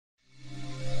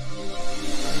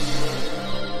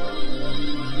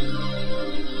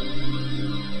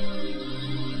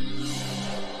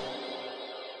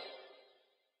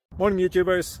Morning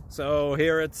YouTubers. So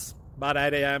here it's about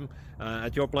 8 a.m.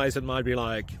 At your place it might be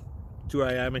like 2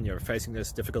 a.m. and you're facing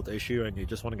this difficult issue and you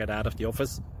just want to get out of the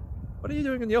office. What are you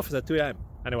doing in the office at 2 a.m.?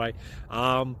 Anyway,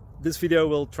 this video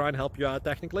will try and help you out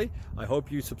technically. I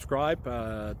hope you subscribe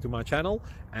to my channel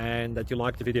and that you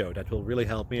like the video. That will really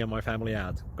help me and my family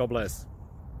out. God bless.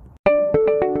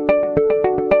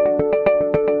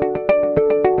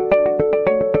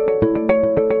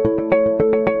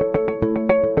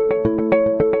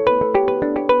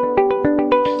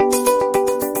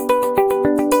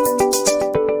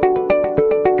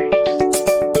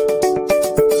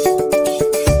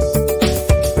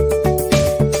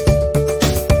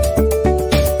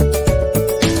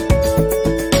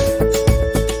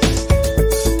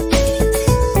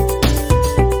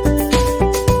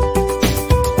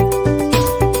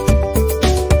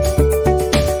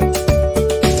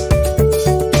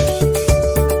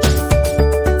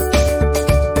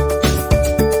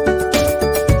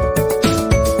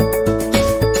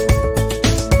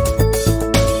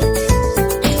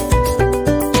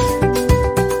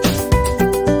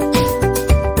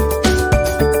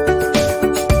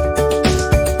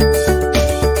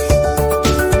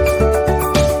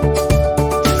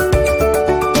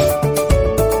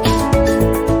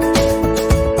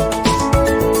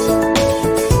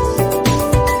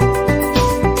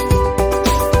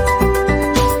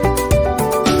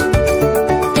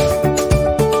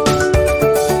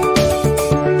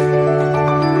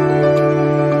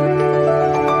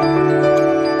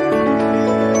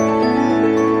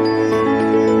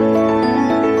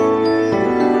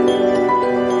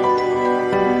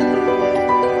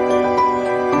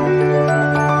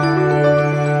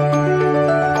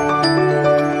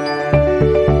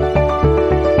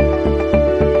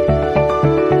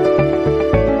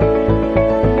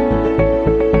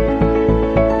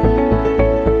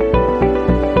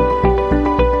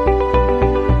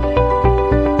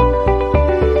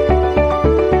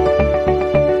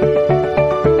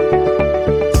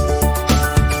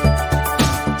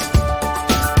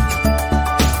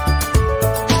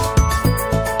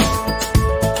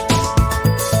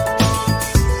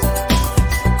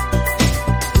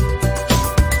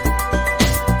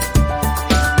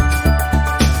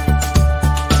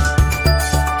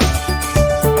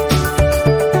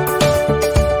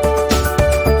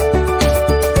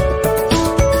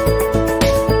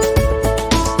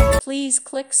 Please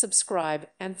click subscribe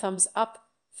and thumbs up.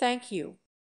 Thank you.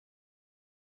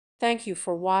 Thank you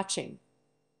for watching.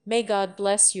 May God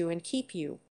bless you and keep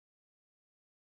you.